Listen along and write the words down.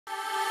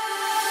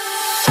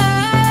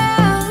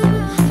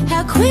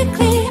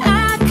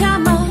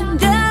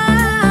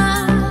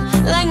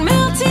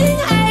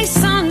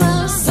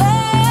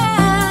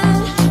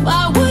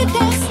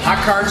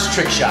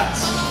trick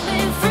shots.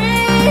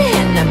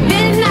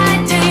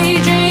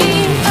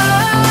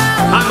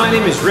 Hi, my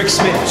name is Rick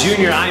Smith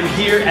Jr. I'm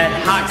here at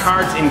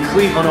Hotcards in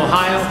Cleveland,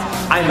 Ohio.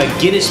 I'm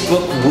a Guinness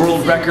Book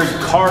World Record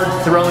card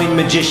throwing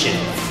magician.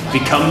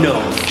 Become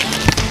known.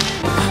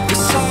 The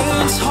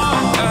silence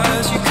hung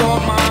as you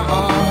caught my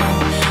eye.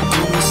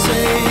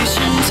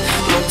 Conversations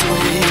locked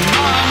away in my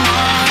mind.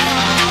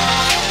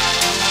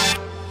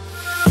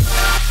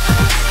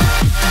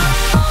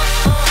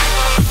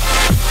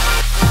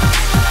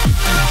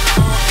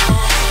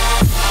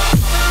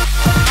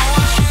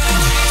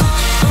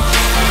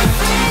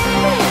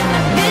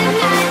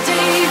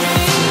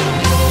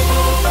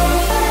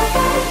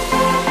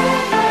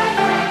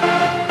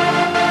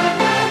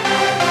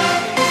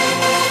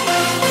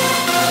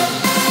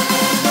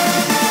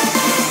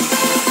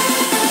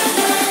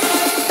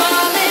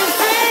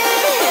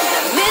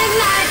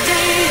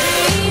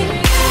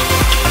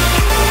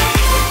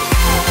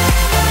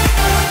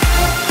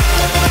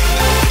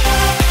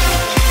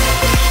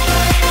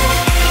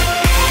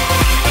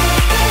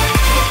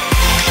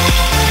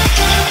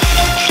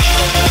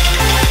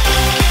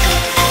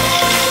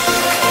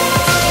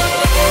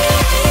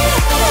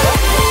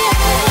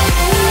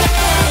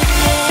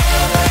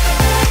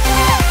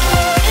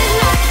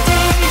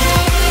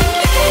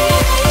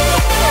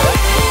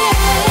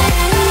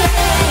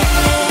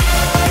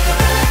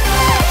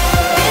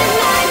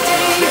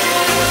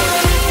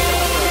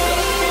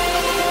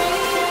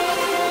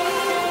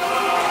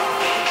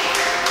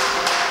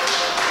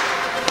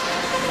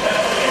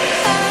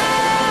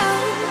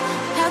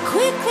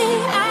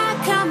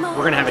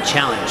 We're gonna have a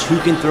challenge. Who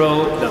can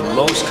throw the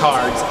most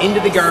cards into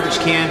the garbage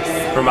can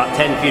from about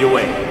 10 feet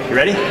away? You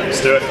ready?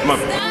 Let's do it. Come on.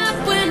 You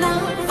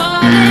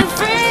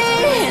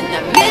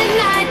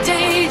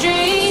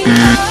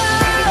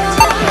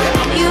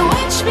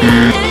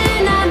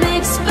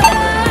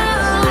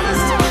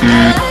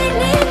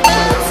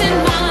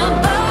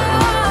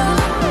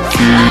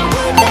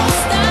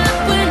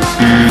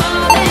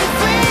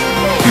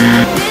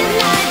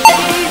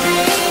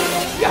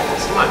got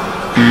this. Come on.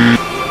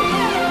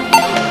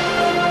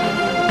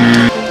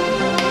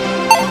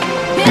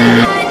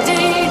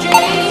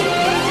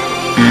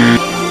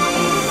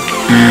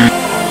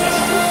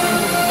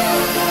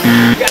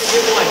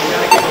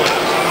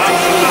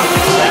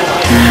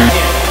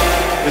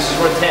 This is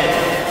worth 10.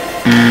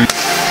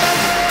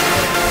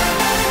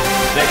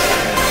 Next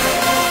time.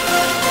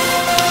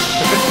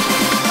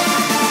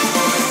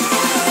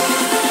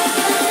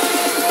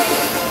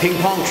 Ping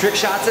pong trick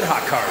shots at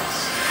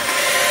Hotcards.